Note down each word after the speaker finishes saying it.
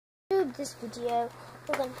in this video,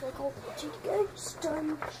 we're going to play Call of Duty Ghost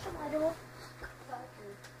Shadow.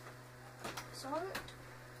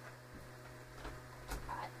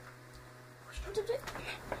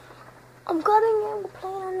 I'm playing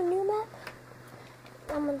on a new map.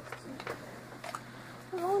 I'm going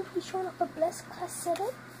to be showing up a Blessed class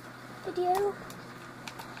setup video.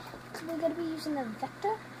 So we're going to be using the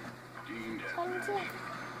Vector silencer.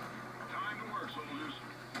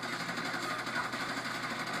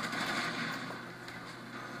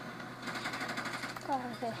 Oh,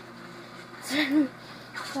 okay.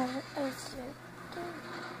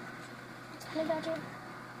 Honey Badger.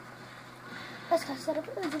 Let's go set up a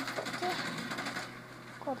Vector.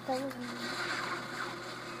 God, that was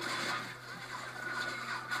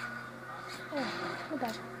Honey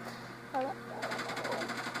Badger.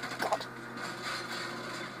 God.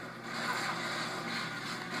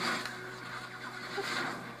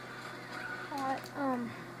 Alright, I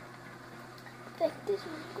think this is a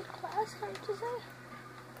good class, I have to say.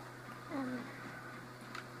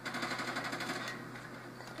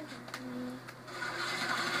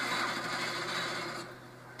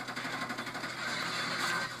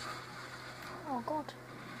 Oh God.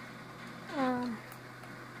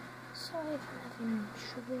 Sorry if I'm having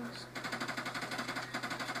troubles.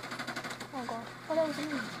 Oh God. Oh, that was me.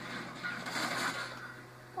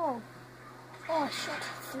 Oh, shot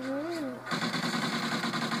through.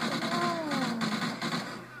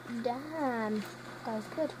 Damn. That was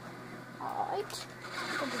good. Alright.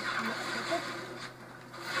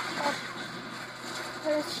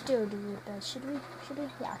 Let's still do it though, should we?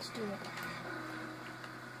 Yeah, let's do it.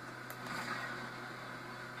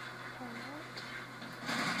 Alright.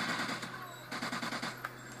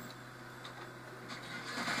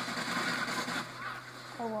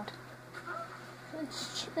 Oh what?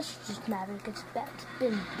 Let's just Maverick, it's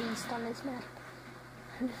been beast on this map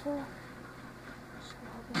before.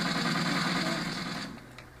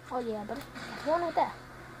 Oh yeah, buddy. There's one right there.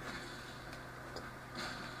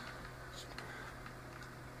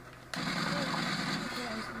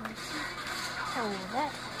 Oh,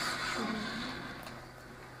 that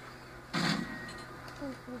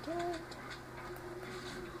should be good.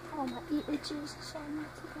 Oh, my ear itches, so I'm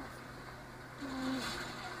not taking my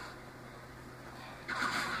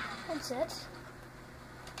headset.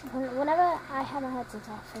 Whenever I have my headset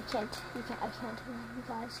off, I can't, you guys can't.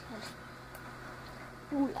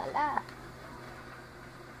 Ooh la la.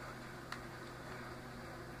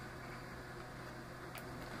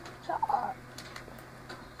 So,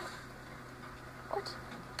 what?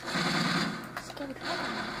 Scary cat.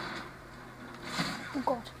 Oh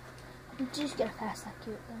God. I'm just gonna pass that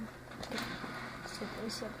cute then.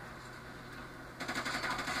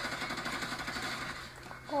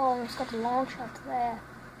 Oh, I almost got the long shot there.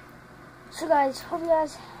 So guys, hope you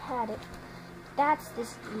guys had it. That's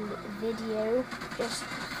this video just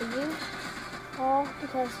for you,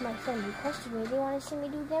 because my friend requested me. They want to see me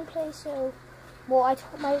do gameplay, so I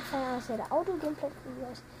told my friend, I said I'll do gameplay for you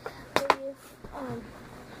guys.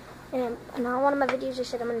 And on one of my videos I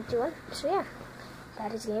said I'm gonna do it. So yeah,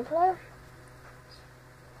 that is gameplay.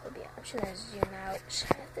 I'm sure I zoom out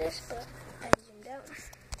at this, but I zoomed out.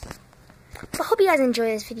 So I hope you guys enjoy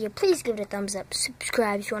this video. Please give it a thumbs up.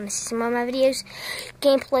 Subscribe if you want to see some more of my videos,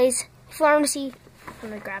 gameplays. If you want to see, I'm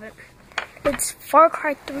gonna grab it. It's Far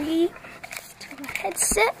Cry 3 to my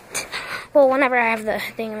headset. Well, whenever I have the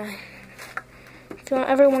thing. If you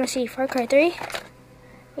ever want to see Far Cry 3,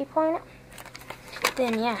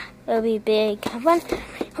 then yeah, it'll be big. Have fun.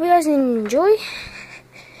 Hope you guys enjoy.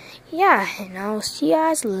 Yeah, and I'll see you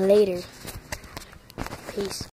guys later. Peace.